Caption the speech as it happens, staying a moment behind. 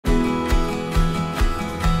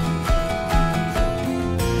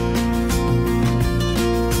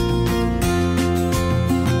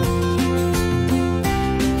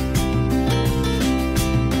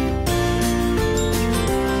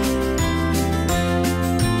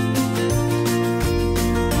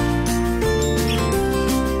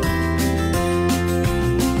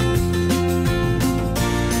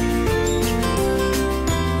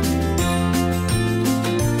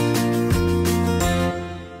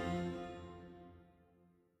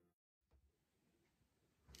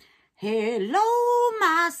Hello,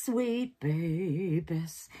 my sweet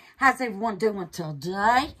babies. How's everyone doing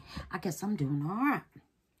today? I guess I'm doing all right.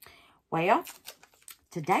 Well,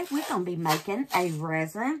 today we're going to be making a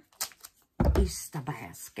resin Easter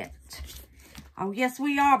basket. Oh, yes,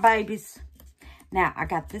 we are, babies. Now, I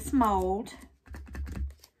got this mold.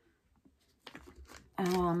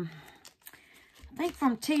 I think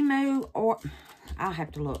from Temu, or I'll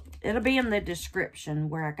have to look. It'll be in the description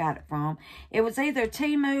where I got it from. It was either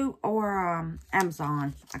Temu or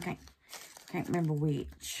Amazon. I can't remember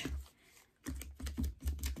which.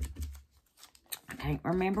 I can't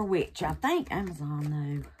remember which. I think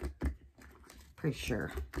Amazon though. Pretty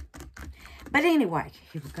sure. But anyway,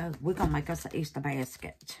 here we go. We're gonna make us an Easter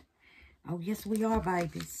basket. Oh yes, we are,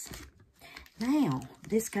 babies. Now,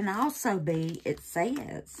 this can also be, it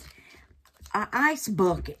says, an ice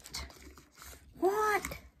bucket. What?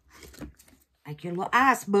 Make your little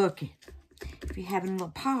ice bucket. If you're having a little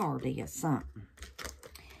party or something.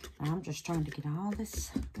 I'm just trying to get all this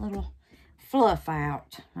little fluff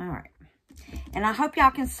out. All right. And I hope y'all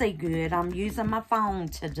can see good. I'm using my phone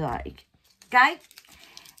today. Okay?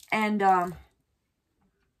 And,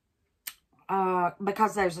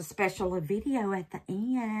 because there's a special video at the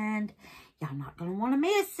end. Y'all not going to want to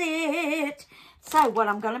miss it. So, what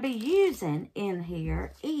I'm going to be using in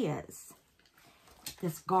here is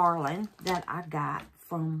this garland that I got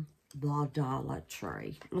from the Dollar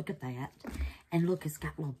Tree. Look at that. And look, it's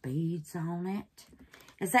got little beads on it.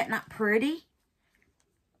 Is that not pretty?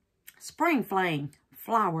 Spring Fling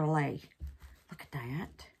Flower Lay. Look at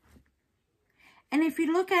that. And if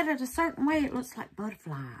you look at it a certain way, it looks like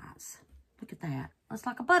butterflies. Look at that. Looks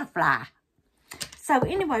like a butterfly. So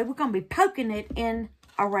anyway, we're going to be poking it in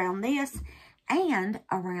around this and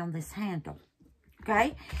around this handle.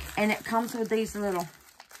 Okay? And it comes with these little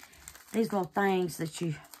things that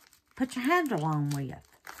you put your handle on with.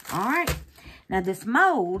 Alright? Now this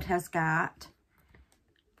mold has got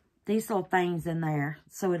these little things in there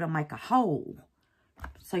so it'll make a hole.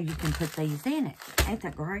 So you can put these in it. Ain't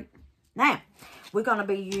that great? Now, we're going to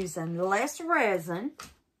be using BLESSEDresin,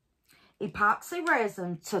 epoxy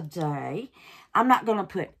resin today. I'm not going to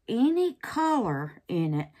put any color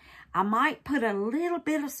in it. I might put a little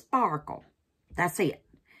bit of sparkle. That's it.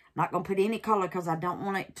 I'm not going to put any color because I don't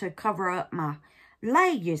want it to cover up my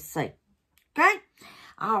lay, you see. Okay?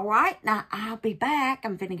 All right. Now, I'll be back.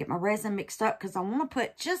 I'm finna get my resin mixed up because I want to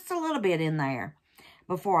put just a little bit in there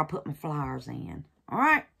before I put my flowers in. All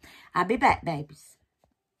right? I'll be back, babies.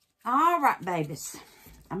 All right, babies.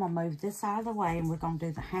 I'm going to move this out of the way and we're going to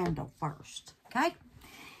do the handle first. Okay?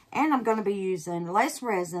 And I'm going to be using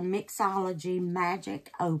BLESSEDresin Mixology Magic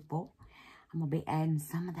Opal. I'm going to be adding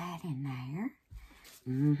some of that in there.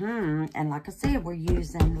 And like I said, we're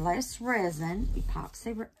using BLESSEDresin,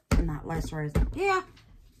 epoxy, not BLESSEDresin. Yeah,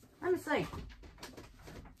 let me see.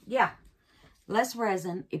 Yeah,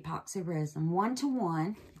 BLESSEDresin, epoxy resin,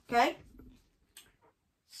 1-to-1. Okay?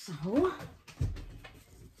 So,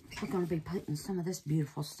 we're going to be putting some of this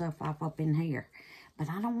beautiful stuff up in here. But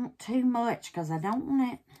I don't want too much because I don't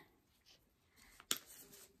want it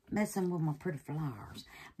messing with my pretty flowers.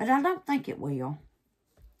 But I don't think it will.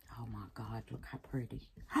 Oh my God, look how pretty.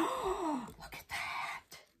 Oh, look at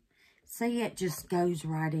that. See, it just goes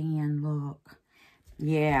right in, look.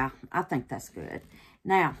 Yeah, I think that's good.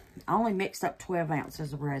 Now, I only mixed up 12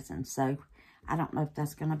 ounces of resin, so I don't know if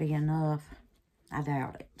that's going to be enough. I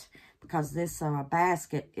doubt it, because this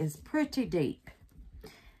basket is pretty deep.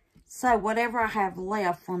 So, whatever I have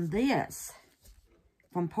left from this,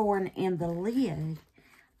 from pouring in the lid,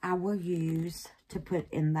 I will use to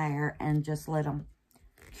put in there and just let them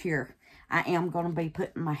cure. I am going to be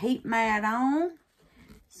putting my heat mat on.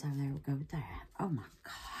 So, there we go with that. Oh, my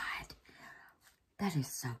God. That is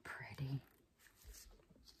so pretty.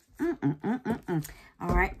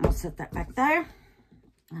 All right, I'm going to set that back there.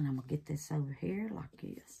 And I'm going to get this over here like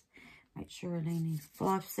this. Make sure it ain't any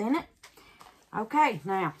fluffs in it. Okay,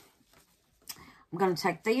 now, I'm going to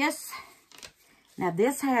take this. Now,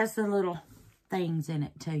 this has the little things in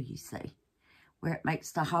it too, you see. Where it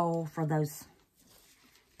makes the hole for those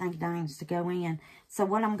things to go in. So,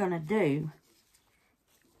 what I'm going to do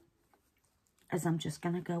is I'm just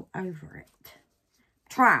going to go over it.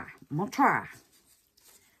 I'm going to try.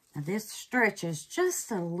 Now, this stretches just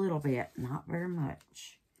a little bit. Not very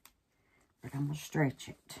much. But I'm going to stretch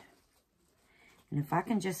it. And if I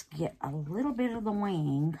can just get a little bit of the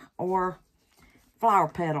wing or flower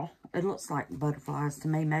petal, it looks like butterflies to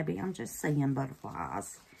me. Maybe I'm just seeing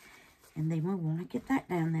butterflies. And then we want to get that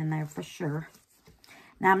down in there for sure.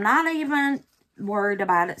 Now, I'm not even worried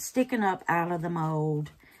about it sticking up out of the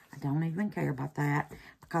mold. I don't even care about that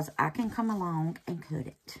because I can come along and cut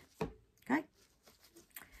it.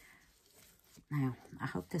 Now, I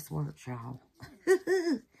hope this works, y'all.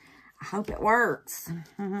 I hope it works.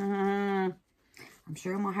 I'm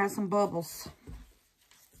sure I'm going to have some bubbles.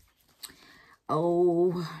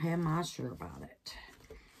 Oh, am I sure about it.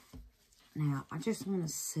 Now, I just want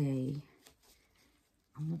to see.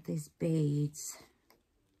 I want these beads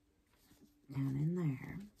down in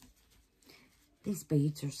there. These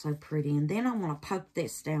beads are so pretty. And then I want to poke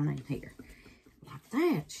this down in here. Like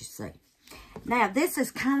that, you see. Now, this is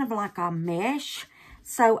kind of like a mesh.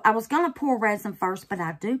 So, I was going to pour resin first, but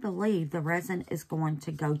I do believe the resin is going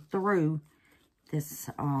to go through this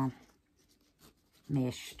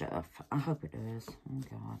mesh stuff. I hope it does. Oh,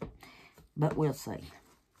 God. But we'll see.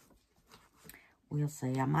 We'll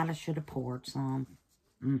see. I might have should have poured some.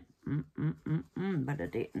 But I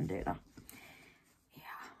didn't, did I?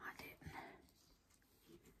 Yeah, I didn't.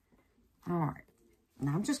 All right.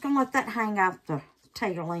 Now, I'm just going to let that hang out the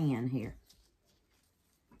tail end here.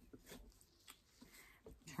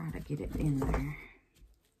 Try to get it in there.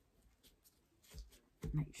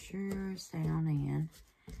 Make sure it's down in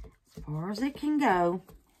as far as it can go.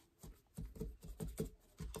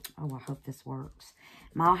 Oh, I hope this works.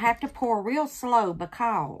 I'll have to pour real slow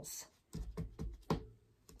because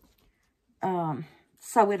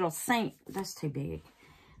so it'll sink. That's too big.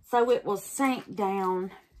 So it will sink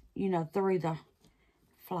down, you know, through the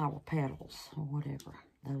flower petals or whatever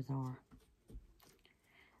those are.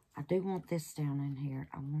 I do want this down in here.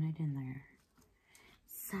 I want it in there.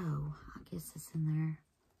 So, I guess it's in there.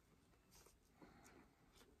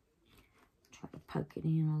 Try to poke it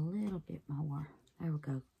in a little bit more. There we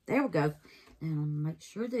go. There we go. Now, make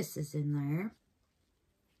sure this is in there.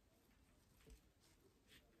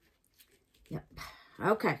 Yep.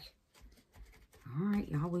 Okay. All right,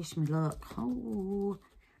 y'all wish me luck. Oh.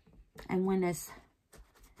 And when it's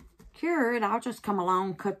cured, I'll just come along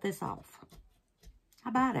and cut this off. How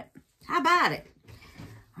about it? How about it?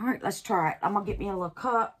 All right, let's try it. I'm going to get me a little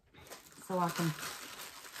cup so I can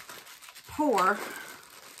pour.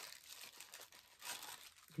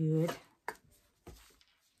 Good.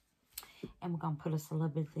 And we're going to put us a little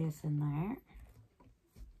bit of this in there.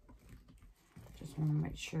 Just want to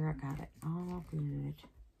make sure I got it all good.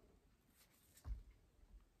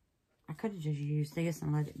 I could have just used this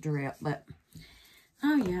and let it drip, but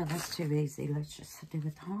oh yeah, that's too easy. Let's just do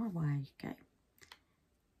it the hard way, okay?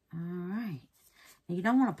 All right. And you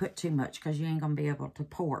don't want to put too much because you ain't going to be able to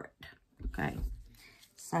pour it, okay?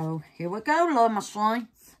 So here we go, love my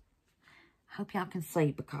slimes. Hope y'all can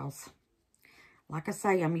see because, like I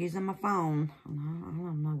say, I'm using my phone. And I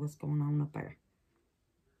don't know what's going on up there.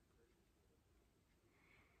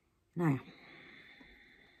 Now,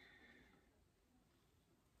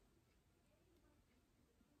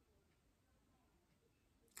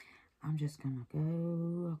 I'm just going to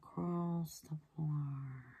go across the floor.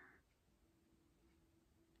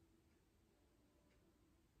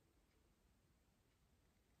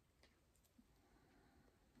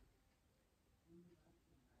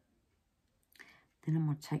 Then I'm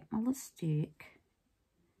going to take my little stick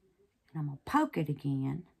and I'm going to poke it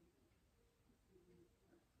again.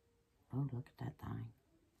 Oh, look at that thing.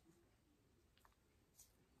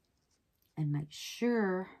 And make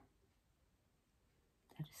sure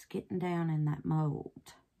that it's getting down in that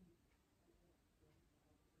mold.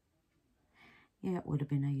 Yeah, it would have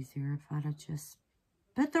been easier if I'd have just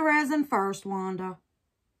put the resin first, Wanda.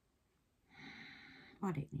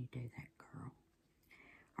 Why didn't you do that, girl?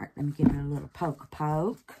 All right, let me give it a little poke. Give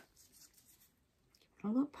it a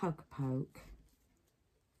little poke.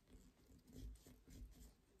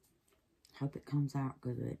 Hope it comes out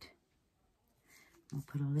good. I'll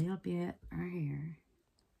put a little bit right here.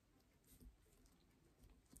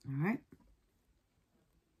 All right.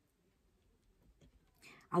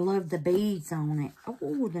 I love the beads on it.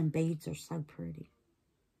 Oh, them beads are so pretty.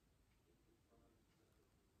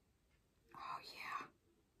 Oh, yeah.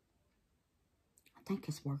 I think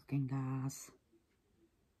it's working, guys.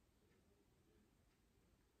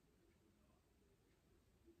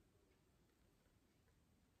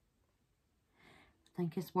 I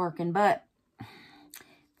think it's working, but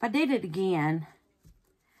if I did it again,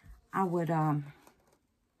 I would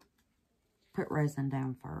put resin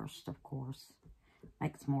down first, of course.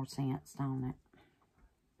 Makes more sense, don't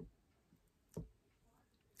it?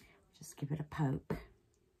 Just give it a poke.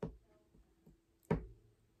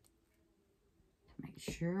 Make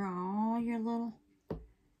sure all your little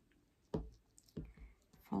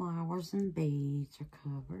flowers and beads are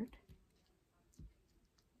covered.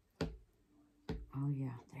 Oh, yeah,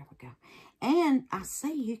 there we go. And I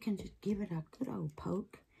see you can just give it a good old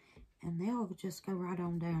poke, and they'll just go right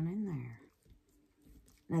on down in there.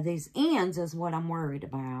 Now, these ends is what I'm worried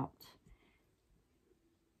about.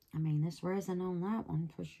 I mean, there's resin on that one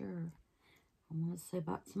for sure. I want to see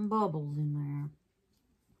about some bubbles in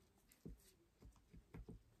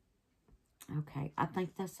there. Okay, I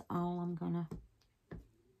think that's all I'm gonna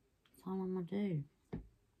do.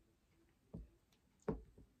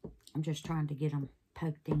 I'm just trying to get them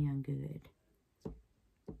poked in good.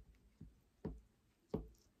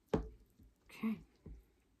 Okay.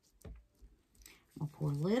 I'll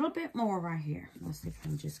pour a little bit more right here. Let's see if I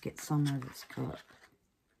can just get some of this cup.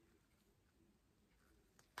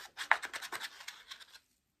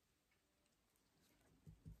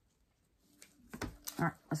 All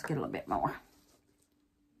right, let's get a little bit more.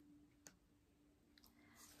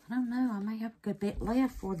 I don't know. I may have a good bit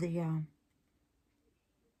left for the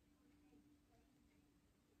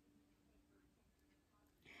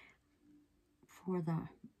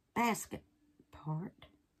basket part.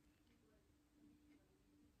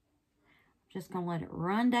 Just going to let it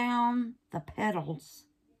run down the petals.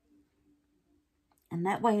 And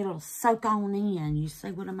that way it'll soak on in. You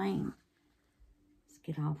see what I mean? Let's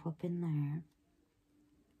get off up in there.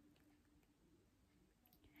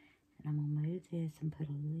 And I'm going to move this and put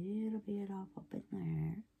a little bit off up in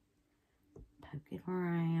there. Poke it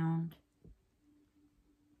around.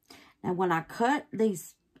 Now when I cut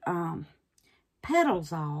these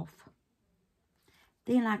petals off,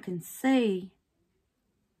 then I can see,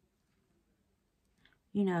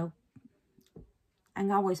 you know, I can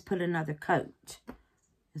always put another coat,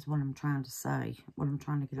 is what I'm trying to say, what I'm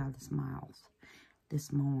trying to get out of this mouth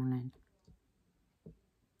this morning.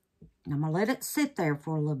 I'm going to let it sit there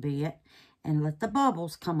for a little bit and let the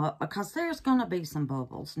bubbles come up, because there's going to be some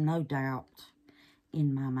bubbles, no doubt,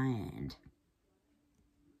 in my mind.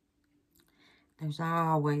 There's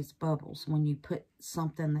always bubbles when you put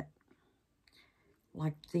something that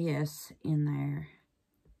like this in there.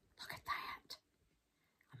 Look at that.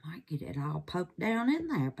 I might get it all poked down in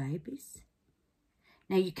there, babies.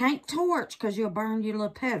 Now, you can't torch because you'll burn your little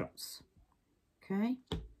petals. Okay?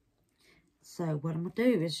 So, what I'm going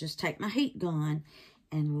to do is just take my heat gun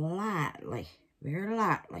and lightly, very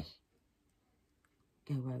lightly,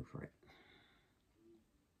 go over it.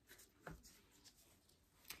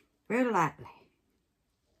 Very lightly.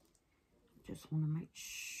 Just want to make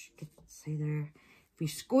sure, see there. If you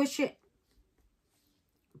squish it,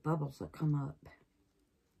 bubbles will come up.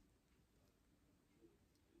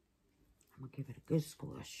 I'm going to give it a good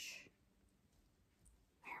squish.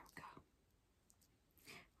 There we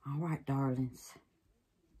go. All right, darlings.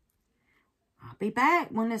 I'll be back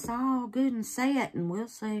when it's all good and set, and we'll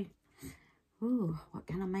see, ooh, what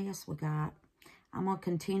kind of mess we got. I'm going to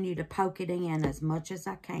continue to poke it in as much as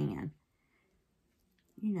I can.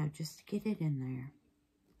 You know, just to get it in there.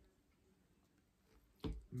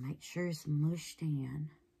 Make sure it's mushed in.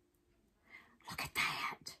 Look at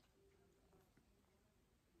that.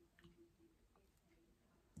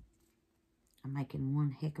 I'm making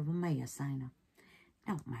one heck of a mess, ain't I?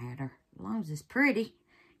 Don't matter. As long as it's pretty.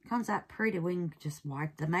 Comes out pretty, we can just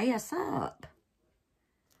wipe the mess up.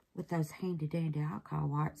 With those handy-dandy alcohol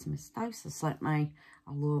wipes Miss Stacy sent me.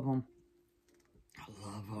 I love them. I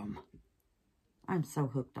love them. I'm so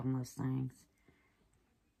hooked on those things.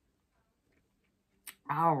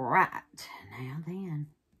 All right. Now then.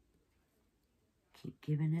 Keep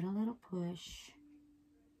giving it a little push.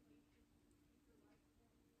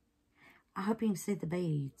 I hope you can see the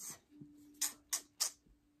beads.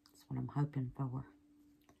 That's what I'm hoping for.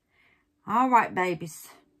 All right, babies.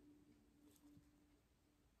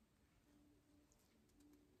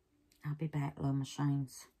 I'll be back, little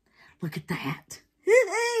machines. Look at that.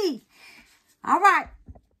 All right.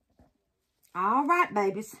 All right,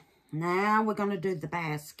 babies. Now we're going to do the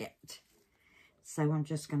basket. So I'm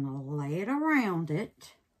just going to lay it around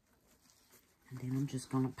it. And then I'm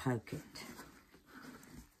just going to poke it.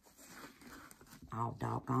 Oh,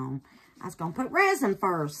 doggone. I was going to put resin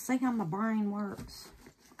first. See how my brain works.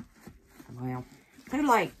 Well, too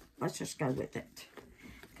late. Let's just go with it.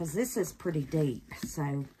 Because this is pretty deep.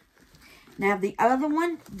 So, now the other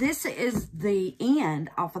one, this is the end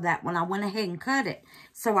off of that one. I went ahead and cut it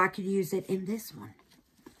so I could use it in this one.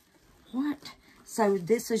 What? So,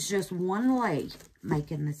 this is just one lay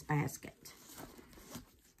making this basket.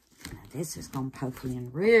 Now, this is going to poke in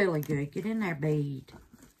really good. Get in there, bead.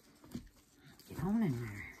 Get on in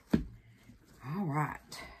there. All right.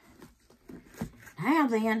 Now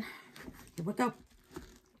then, here we go.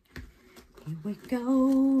 Here we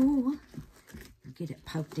go. Get it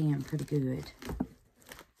poked in pretty good.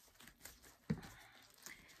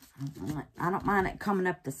 I don't mind it coming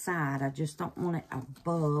up the side. I just don't want it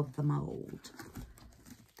above the mold.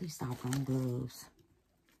 These doggone gloves.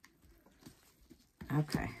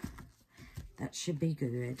 Okay. That should be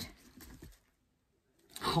good.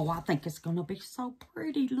 Oh, I think it's going to be so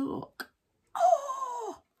pretty. Look.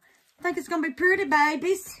 Oh, I think it's going to be pretty,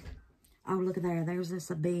 babies. Oh, look at there. There's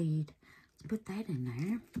this a bead. Let's put that in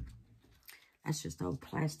there. That's just old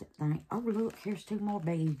plastic thing. Oh, look. Here's 2 more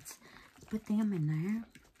beads. Let's put them in there.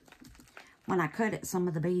 When I cut it, some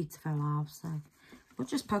of the beads fell off, so we'll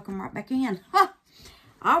just poke them right back in. Ha!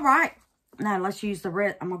 All right. Now, let's use the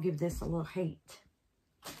red. I'm going to give this a little heat.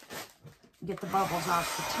 Get the bubbles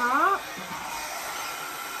off the top.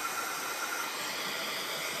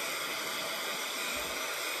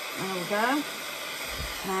 There we go.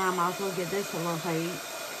 Now, I might as well give this a little heat.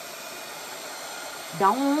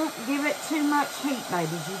 Don't give it too much heat,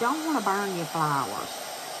 babies. You don't want to burn your flowers.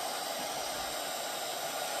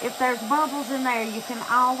 If there's bubbles in there, you can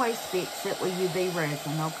always fix it with UV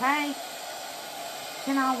resin, okay? You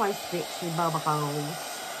can always fix your bubble holes.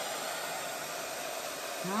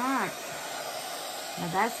 Alright. Now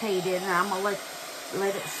that's heated, and I'm going to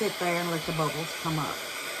let it sit there and let the bubbles come up.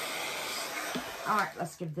 Alright,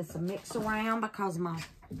 let's give this a mix around because my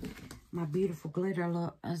beautiful glitter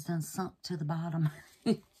look has done sunk to the bottom.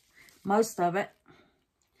 Most of it.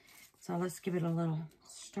 So let's give it a little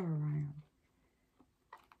stir around.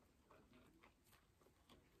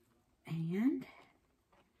 And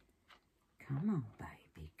come on,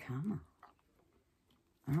 baby, come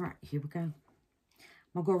on. All right, here we go.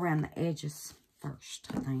 We'll go around the edges first,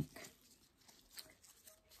 I think.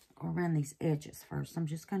 Go around these edges first. I'm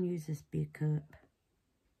just going to use this big cup.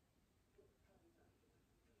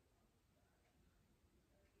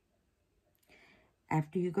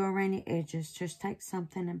 After you go around the edges, just take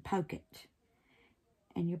something and poke it.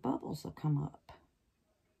 And your bubbles will come up.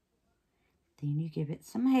 Then you give it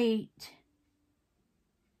some heat.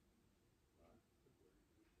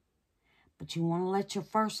 But you want to let your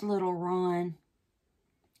first little run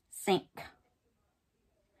sink.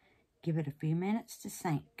 Give it a few minutes to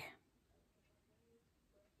sink.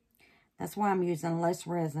 That's why I'm using less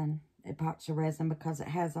resin, epoxy resin, because it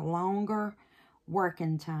has a longer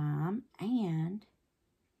working time and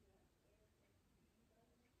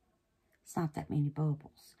it's not that many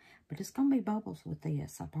bubbles. But it's going to be bubbles with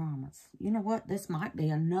this, I promise. You know what? This might be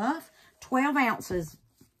enough. 12 ounces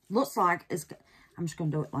looks like it's... I'm just going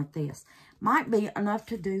to do it like this. Might be enough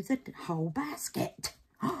to do the whole basket.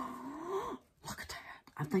 Look at that.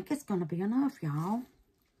 I think it's going to be enough, y'all.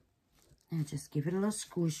 Now just give it a little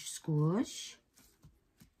squish, squish.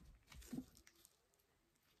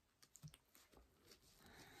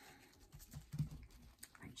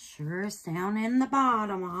 Make sure it's down in the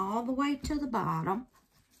bottom, all the way to the bottom.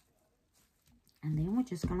 And then we're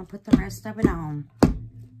just going to put the rest of it on.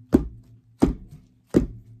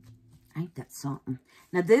 Ain't that something?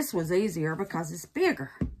 Now, this was easier because it's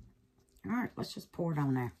bigger. All right, let's just pour it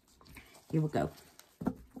on there. Here we go.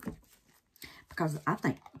 Because I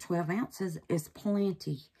think 12 ounces is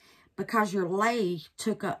plenty. Because your lei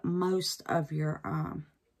took up most of your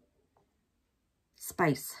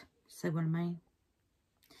space. See what I mean?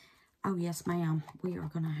 Oh, yes, ma'am. We are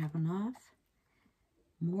going to have enough.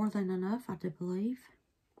 More than enough, I do believe.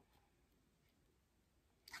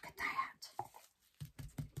 Look at that.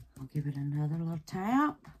 I'll give it another little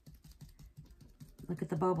tap. Look at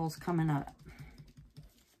the bubbles coming up.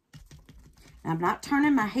 Now, I'm not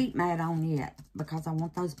turning my heat mat on yet because I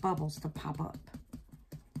want those bubbles to pop up.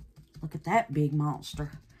 Look at that big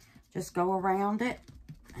monster. Just go around it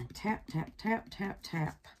and tap, tap, tap, tap,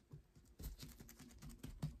 tap.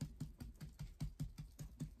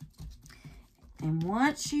 And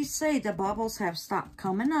once you see the bubbles have stopped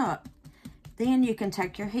coming up, then you can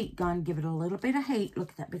take your heat gun, give it a little bit of heat. Look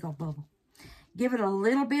at that big old bubble. Give it a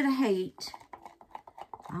little bit of heat.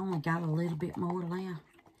 I only got a little bit more left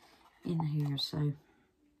in here, so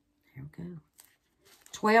there we go.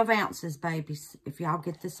 12 ounces, babies, if y'all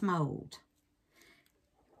get this mold.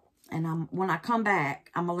 And when I come back,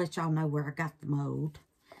 I'm going to let y'all know where I got the mold.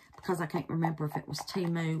 Because I can't remember if it was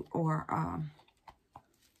Temu or...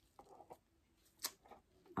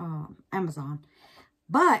 Amazon.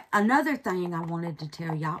 But another thing I wanted to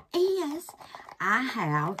tell y'all is I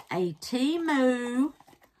have a Temu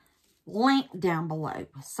link down below.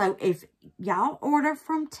 So if y'all order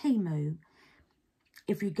from Temu,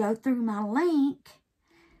 if you go through my link,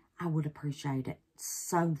 I would appreciate it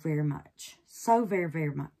so very much. So very,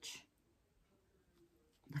 very much.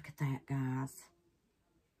 Look at that, guys.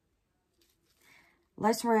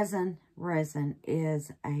 BLESSEDresin resin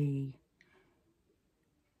is a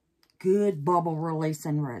good bubble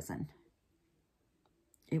releasing resin.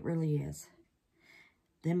 It really is.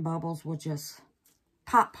 Them bubbles will just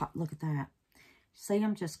pop, pop. Look at that. See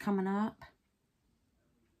them just coming up?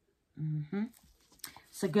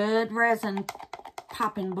 It's a good resin,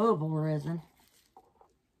 popping bubble resin.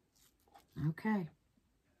 Okay.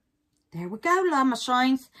 There we go, love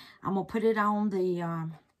machines. I'm going to put it on the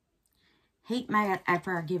heat mat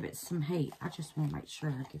after I give it some heat. I just want to make sure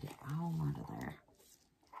I get it all out of there.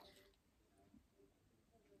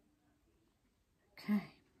 Okay.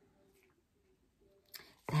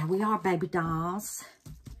 There we are, baby dolls.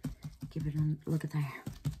 Give it a look at there.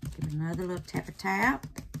 Give it another little tap.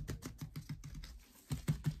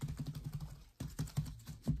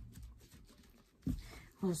 A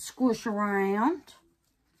little squish around.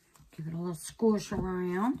 Give it a little squish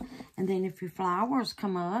around. And then if your flowers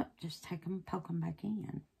come up, just take them and poke them back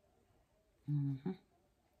in.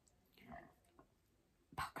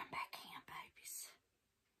 Poke them back in, babies.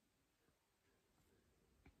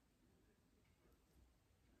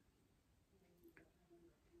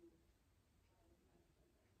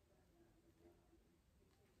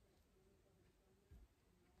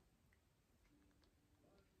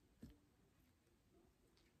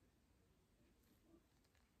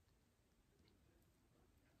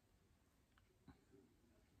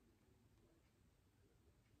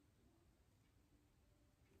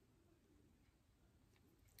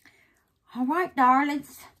 All right,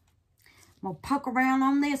 darlings. I'm going to poke around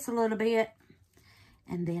on this a little bit.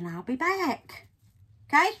 And then I'll be back.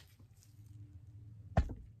 Okay?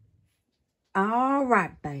 All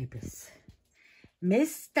right, babies.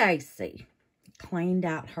 Miss Stacy cleaned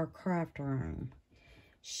out her craft room.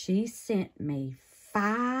 She sent me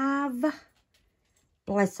 5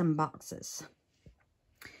 blessing boxes.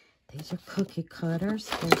 These are cookie cutters.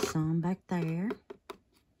 There's some back there.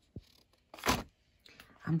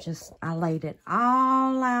 I laid it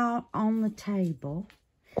all out on the table.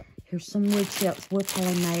 Here's some wood chips. We'll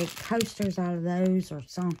probably make coasters out of those or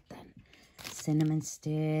something. Cinnamon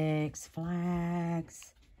sticks,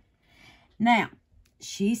 flags. Now,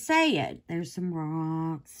 she said, there's some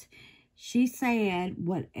rocks. She said,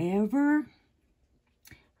 whatever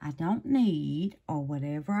I don't need or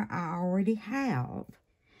whatever I already have,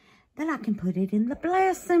 then I can put it in the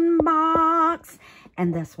blessing box.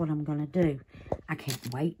 And that's what I'm going to do. I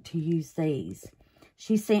can't wait to use these.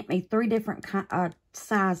 She sent me 3 different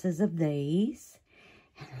sizes of these.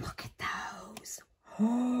 And look at those.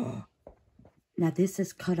 Oh. Now, this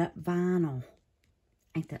is cut up vinyl.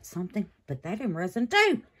 Ain't that something? Put that in resin,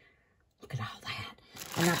 too. Look at all that.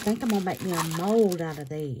 And I think I'm going to make me a mold out of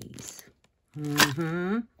these.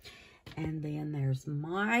 And then there's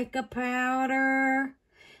mica powder.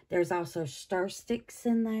 There's also stir sticks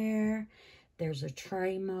in there. There's a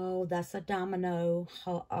tray mold. That's a domino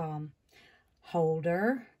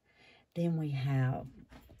holder. Then we have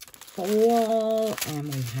foil.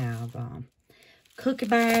 And we have cookie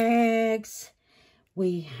bags.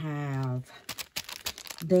 We have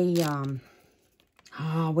the,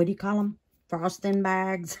 what do you call them? Frosting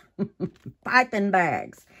bags. Piping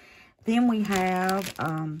bags. Then we have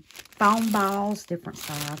foam balls, different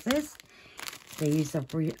sizes. These are,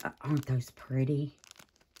 aren't those pretty?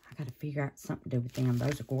 I got to figure out something to do with them.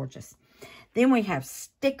 Those are gorgeous. Then we have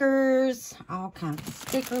stickers, all kinds of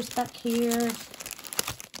stickers back here.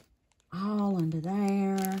 All under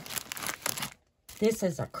there. This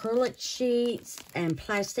is acrylic sheets and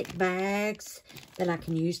plastic bags that I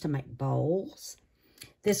can use to make bowls.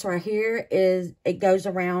 This right here is, it goes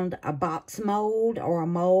around a box mold or a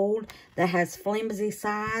mold that has flimsy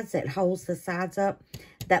sides that holds the sides up.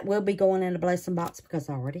 That will be going in a blessing box because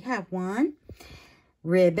I already have one.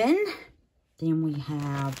 Ribbon. Then we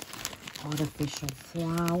have artificial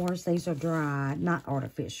flowers. These are dried, not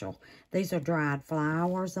artificial. These are dried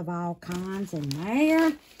flowers of all kinds in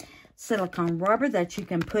there. Silicone rubber that you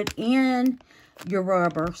can put in your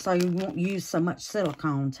rubber so you won't use so much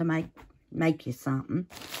silicone to make you something.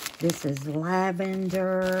 This is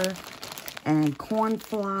lavender and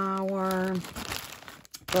cornflower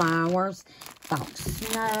flowers, false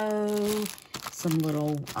snow, some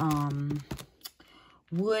little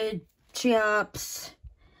wood chips,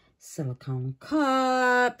 silicone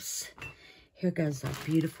cups. Here goes a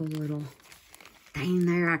beautiful little thing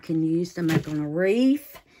there I can use to make on a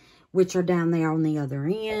wreath, which are down there on the other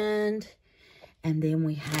end. And then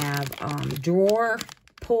we have drawer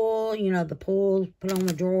pull, you know, the pull, put on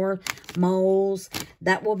the drawer, molds.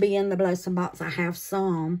 That will be in the blessing box. I have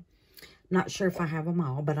some. Not sure if I have them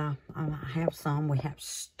all, but I have some. We have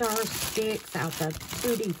star sticks out the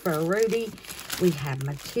Tutti Frutti. We have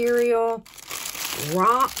material,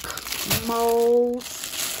 rock molds.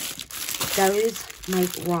 Those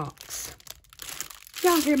make rocks.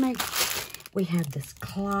 Y'all hear me? We have this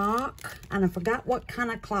clock, and I forgot what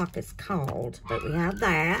kind of clock it's called, but we have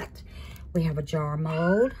that. We have a jar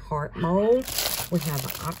mold, heart mold. We have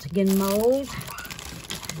an octagon mold.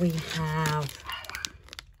 We have,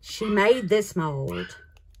 she made this mold.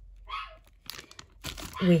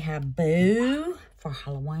 We have Boo for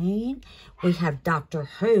Halloween. We have Doctor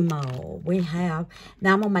Who mold. We have,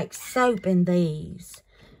 now I'm going to make soap in these.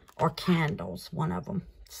 Or candles, one of them.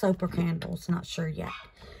 Soap or candles, not sure yet.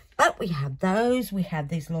 But we have those. We have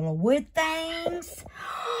these little wood things.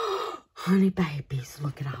 Honey babies,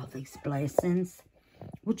 look at all these blessings.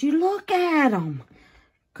 Would you look at them?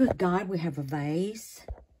 Good God, we have a vase.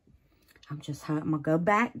 I'm going to go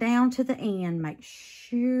back down to the end, make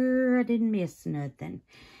sure I didn't miss nothing.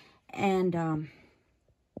 And I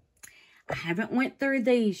haven't went through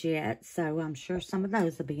these yet, so I'm sure some of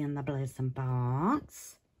those will be in the blessing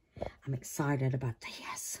box. I'm excited about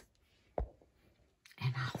this.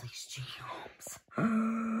 And all these gems.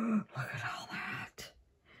 Look at all that.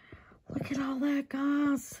 Look at all that,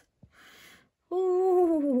 guys.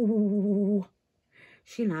 Ooh.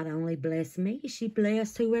 She not only blessed me, she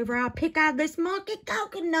blessed whoever I pick out of this monkey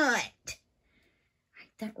coconut.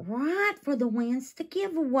 Ain't that right? For the Wednesday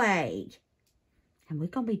giveaway. And we're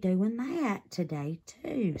going to be doing that today,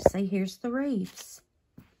 too. See, here's the wreaths.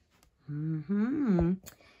 All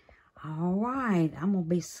right. I'm going to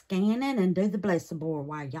be scanning and do the blessing board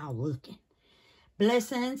while y'all looking.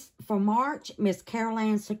 Blessings for March, Miss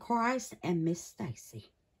Caroline Christ and Miss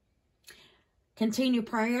Stacy. Continue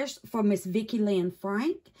prayers for Miss Vicki Lynn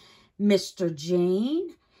Frank, Mr.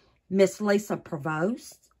 Jean, Miss Lisa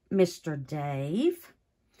Provost, Mr. Dave,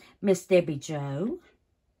 Miss Debbie Jo,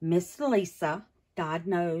 Miss Lisa, God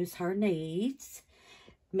knows her needs,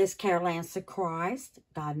 Miss Caroline Christ,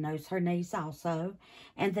 God knows her needs also,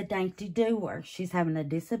 and the Dainty Doer. She's having a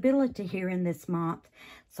disability hearing this month,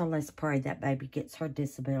 so let's pray that baby gets her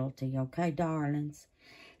disability, okay, darlings?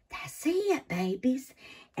 That's it, babies.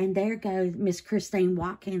 And there goes Miss Christine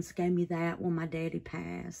Watkins gave me that when my daddy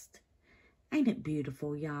passed. Ain't it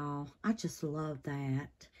beautiful, y'all? I just love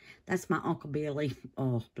that. That's my Uncle Billy.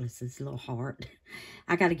 Oh, bless his little heart.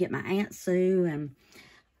 I got to get my Aunt Sue and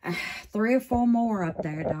 3 or 4 more up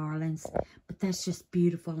there, darlings. But that's just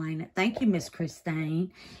beautiful, ain't it? Thank you, Miss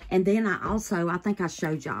Christine. And then I think I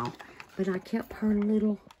showed y'all, but I kept her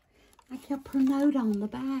note on the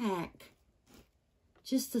back.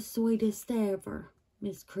 Just the sweetest ever,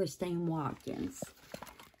 Miss Christine Watkins.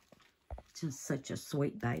 Just such a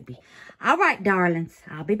sweet baby. All right, darlings,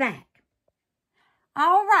 I'll be back.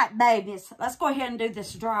 All right, babies, let's go ahead and do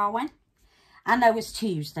this drawing. I know it's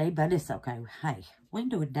Tuesday, but it's okay. Hey, we can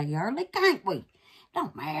do it a day early, can't we?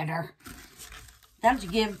 Don't matter. That'll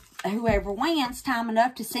give whoever wins time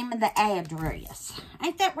enough to send me the address.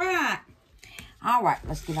 Ain't that right? All right,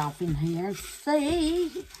 let's get off in here and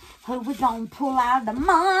see who we gonna pull out of the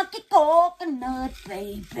monkey coconut,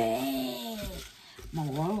 baby. I'm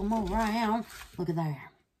gonna roll them around. Look at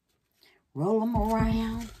there. Roll them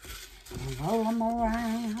around and roll them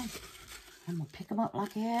around. I'm gonna pick them up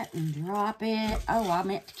like that and drop it. Oh, I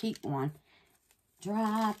meant to keep one.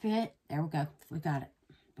 Drop it. There we go. We got it.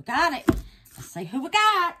 We got it. Let's see who we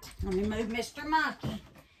got. Let me move Mr. Monkey.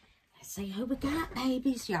 Let's see who we got,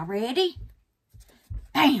 babies. Y'all ready?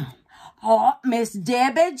 Bam. Oh, Miss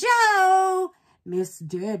Debbie Jo. Miss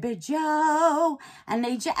Debbie Jo. I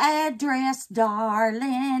need your address,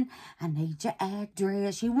 darling. I need your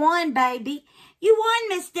address. You won, baby. You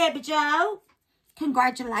won, Miss Debbie Jo.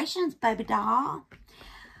 Congratulations, baby doll.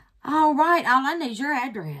 All right. All I need is your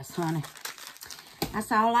address, honey.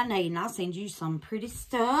 That's all I need. And I'll send you some pretty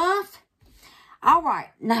stuff. All right.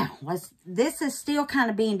 Now, this is still kind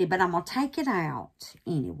of bendy, but I'm going to take it out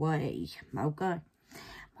anyway. Okay.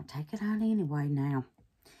 I'll take it out anyway now.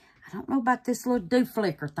 I don't know about this little do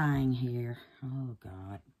flicker thing here. Oh,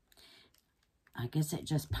 God. I guess it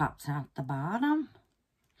just pops out the bottom.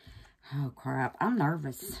 Oh, crap. I'm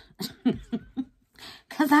nervous.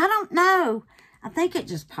 Because I don't know. I think it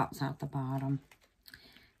just pops out the bottom.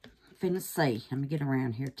 I'm finna see. Let me get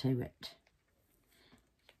around here to it.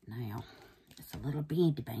 Now, it's a little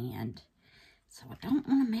bendy band. So I don't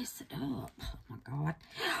want to mess it up. Oh, my God.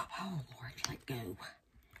 Oh, Lord, let go.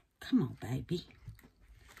 Come on, baby.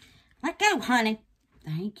 Let go, honey.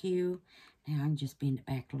 Thank you. Now I can just bend it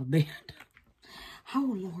back a little bit.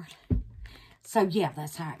 Oh, Lord. So, yeah,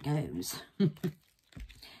 that's how it goes.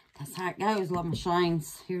 That's how it goes, little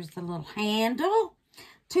machines. Here's the little handle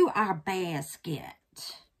to our basket.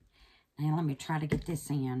 Now, let me try to get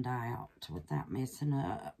this end out without messing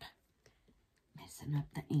up. Messing up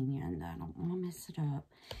the end. I don't want to mess it up.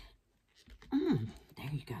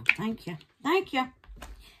 There you go. Thank you. Thank you.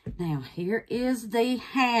 Now, here is the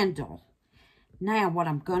handle. Now, what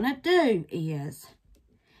I'm going to do is,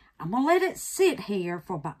 I'm going to let it sit here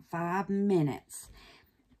for about 5 minutes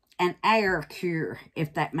and air cure,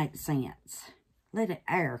 if that makes sense. Let it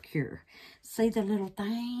air cure. See the little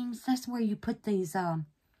things? That's where you put these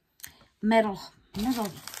metal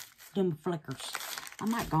them flickers. I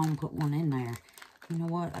might go and put one in there. You know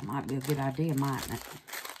what? That might be a good idea, mightn't it?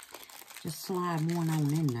 Just slide one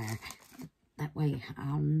on in there. That way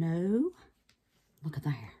I'll know. Look at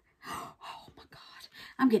there. Oh my God.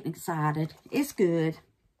 I'm getting excited. It's good.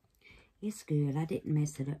 It's good. I didn't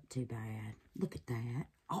mess it up too bad. Look at that.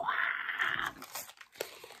 Oh, ah.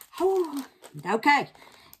 Oh. Okay.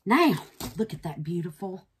 Now, look at that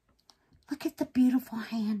beautiful. Look at the beautiful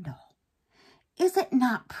handle. Is it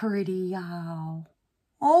not pretty, y'all?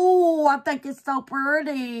 Oh, I think it's so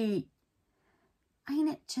pretty. Ain't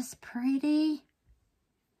it just pretty?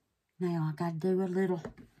 Now, I got to do a little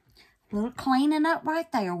cleaning up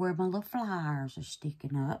right there where my little flowers are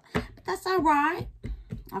sticking up. But that's all right.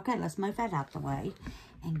 Okay, let's move that out the way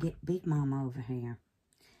and get Big Mama over here.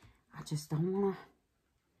 I just don't want to.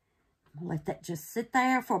 I'm going to let that just sit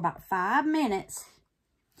there for about 5 minutes.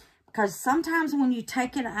 Because sometimes when you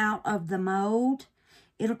take it out of the mold,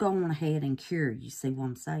 it'll go on ahead and cure. You see what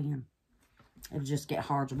I'm saying? It'll just get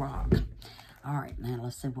hard to rock. All right, now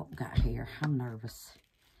let's see what we got here. I'm nervous.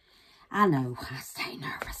 I know. I stay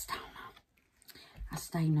nervous, don't I? I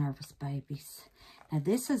stay nervous, babies. Now,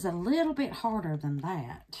 this is a little bit harder than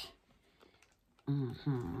that.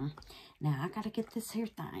 Now, I got to get this here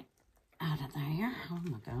thing out of there. Oh,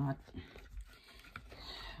 my God.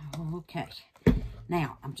 Okay.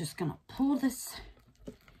 Now, I'm just going to pull this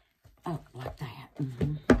up like that.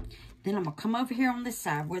 Then I'm going to come over here on this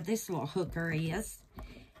side where this little hooker is.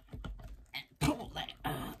 And pull that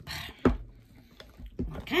up.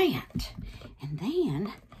 Like that. And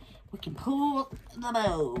then we can pull the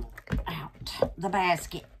bowl out. The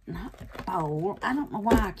basket. Not bowl. I don't know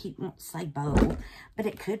why I keep wanting to say bowl. But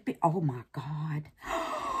it could be. Oh, my God.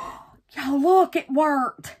 Y'all, look. It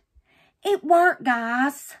worked. It worked,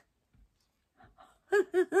 guys.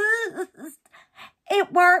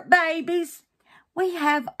 It worked, babies. We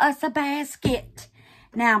have us a basket.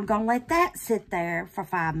 Now, I'm going to let that sit there for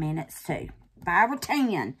 5 minutes, too. 5 or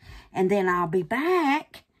 10. And then I'll be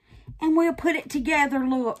back, and we'll put it together.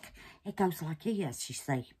 Look, it goes like this, you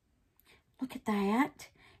see. Look at that.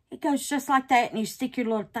 It goes just like that, and you stick your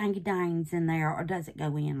little thingy-dings in there, or does it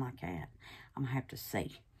go in like that? I'm going to have to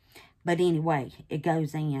see. But anyway, it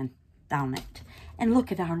goes in, don't it? And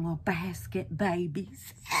look at our little basket,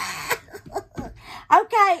 babies.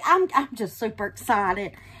 Okay, I'm just super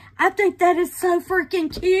excited. I think that is so freaking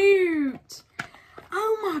cute.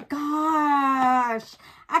 Oh my gosh.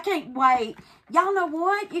 I can't wait. Y'all know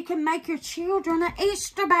what? You can make your children an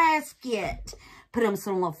Easter basket. Put them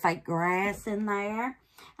some little fake grass in there.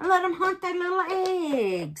 And let them hunt their little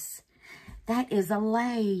eggs. That is a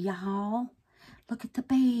lay, y'all. Look at the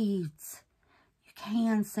beads. You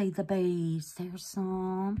can see the beads. There's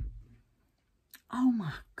some. Oh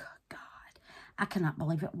my God. I cannot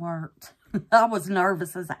believe it worked. I was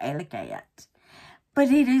nervous as a alley cat. But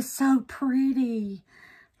it is so pretty.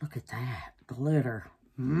 Look at that glitter.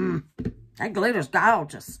 That glitter's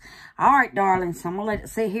gorgeous. All right, darlings. I'm going to let it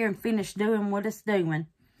sit here and finish doing what it's doing.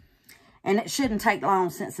 And it shouldn't take long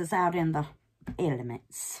since it's out in the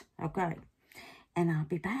elements. Okay. And I'll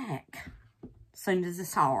be back as soon as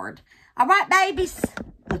it's hard. All right, babies.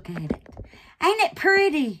 Look at it. Ain't it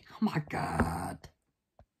pretty? Oh, my God.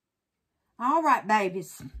 All right,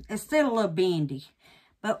 babies. It's still a little bendy.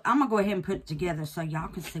 But I'm going to go ahead and put it together so y'all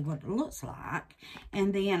can see what it looks like.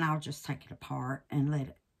 And then I'll just take it apart and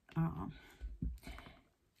let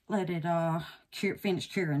it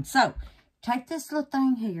finish curing. So, take this little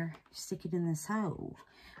thing here. Stick it in this hole.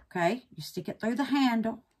 Okay? You stick it through the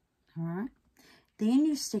handle. All right? Then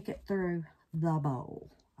you stick it through the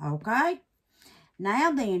bowl. Okay?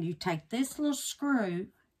 Now then, you take this little screw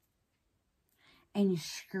and you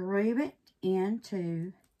screw it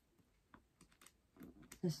into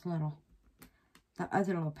this the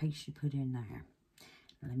other little piece you put in there.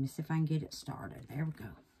 Let me see if I can get it started. There we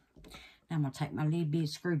go. Now I'm going to take my little bit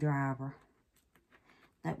screwdriver.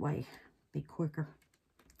 That way, be quicker.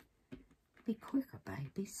 Be quicker,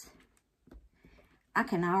 babies. I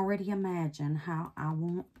can already imagine how I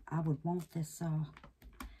would want this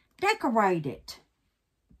decorated.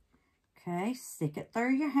 Okay, stick it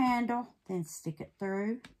through your handle, then stick it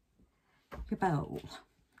through your bowl.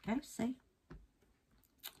 Okay, see?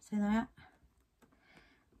 See that?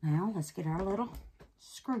 Now, let's get our little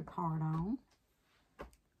screw part on.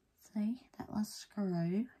 See, that little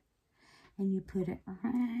screw. And you put it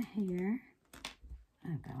right here.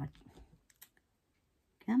 Oh, God.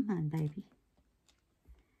 Come on, baby.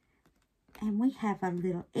 And we have a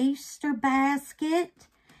little Easter basket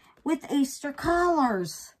with Easter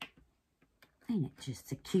colors. Ain't it just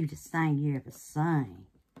the cutest thing you ever seen?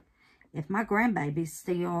 If my grandbaby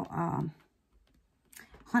still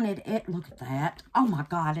hunted it, look at that. Oh my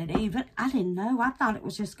God, I didn't know. I thought it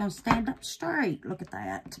was just going to stand up straight. Look at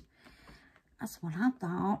that. That's what I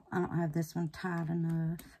thought. I don't have this one tight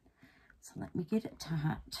enough. So let me get it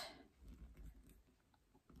tight.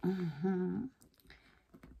 And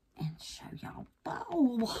show y'all.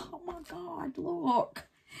 Oh my God, look.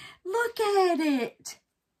 Look at it.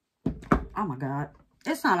 Oh my God.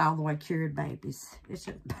 It's not all the way cured, babies. It's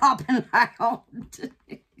just popping out.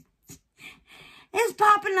 It's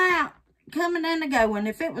popping out. Coming and going.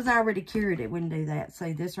 If it was already cured, it wouldn't do that.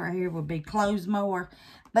 See, this right here would be closed more.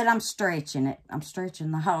 But I'm stretching it. I'm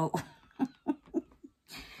stretching the hole.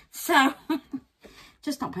 So,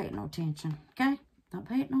 just don't pay it no attention. Okay? Don't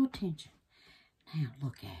pay it no attention. Now,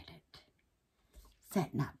 look at it. Is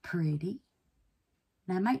that not pretty?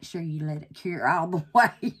 Now, make sure you let it cure all the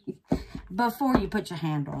way before you put your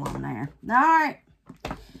handle on there. All right.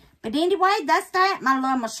 But anyway, that's that, my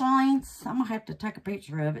little machines. I'm going to have to take a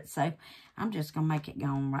picture of it, so I'm just going to make it go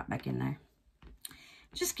on right back in there.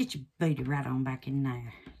 Just get your booty right on back in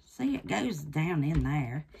there. See, it goes down in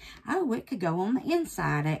there. Oh, it could go on the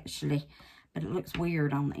inside, actually. But it looks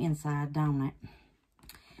weird on the inside, don't it?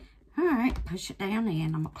 All right, push it down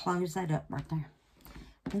in. I'm going to close that up right there.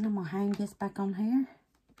 Then I'm going to hang this back on here.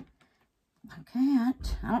 I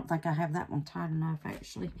can't. I don't think I have that one tight enough,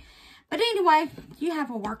 actually. But anyway, you have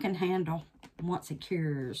a working handle once it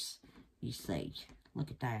cures, you see.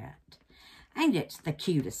 Look at that. Ain't it the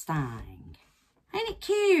cutest thing? Ain't it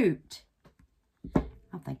cute?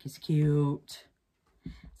 I think it's cute.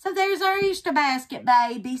 So there's our Easter basket,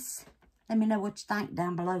 babies. Let me know what you think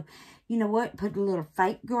down below. You know what? Put a little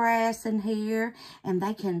fake grass in here. And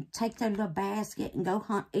they can take their little basket and go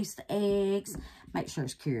hunt Easter eggs. Make sure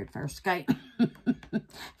it's cured first, okay?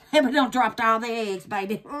 We don't drop all the eggs,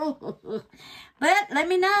 baby. But let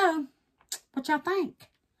me know what y'all think.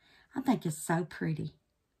 I think it's so pretty.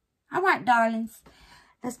 All right, darlings.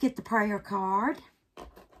 Let's get the prayer card.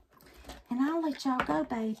 And I'll let y'all go,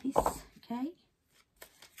 babies. Okay?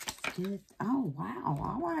 Good. Oh, wow.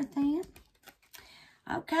 All right, then.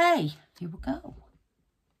 Okay. Here we go.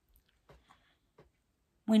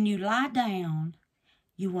 When you lie down,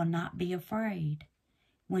 you will not be afraid.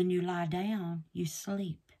 When you lie down, you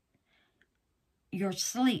sleep. Your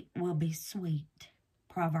sleep will be sweet.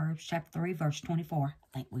 Proverbs chapter 3, verse 24. I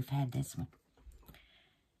think we've had this one.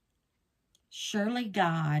 Surely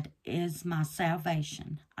God is my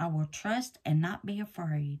salvation. I will trust and not be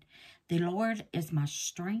afraid. The Lord is my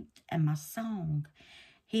strength and my song.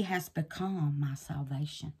 He has become my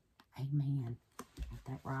salvation. Amen. Got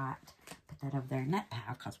that right. Put that over there in that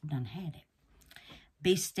pile because we done had it.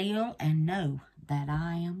 Be still and know that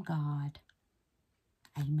I am God.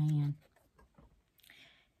 Amen.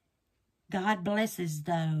 God blesses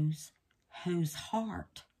those whose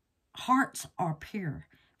hearts are pure,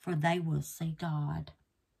 for they will see God.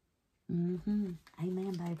 Amen,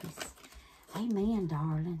 babies. Amen,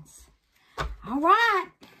 darlings. All right.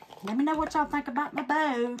 Let me know what y'all think about my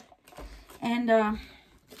bow. And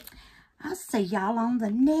I'll see y'all on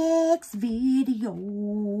the next video.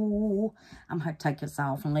 I'm going to take this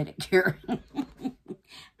off and let it cure.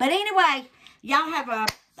 But anyway, y'all have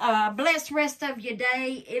a blessed rest of your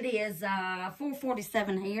day. It is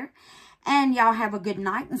 4:47 here. And y'all have a good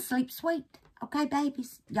night and sleep sweet. Okay,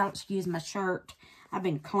 babies? Y'all excuse my shirt. I've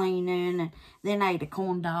been cleaning and then I ate a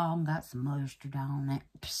corn dog and got some mustard on it.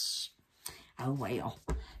 Psh. Oh, well.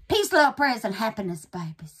 Peace, love, prayers, and happiness,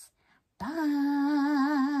 babies.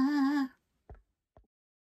 Bye.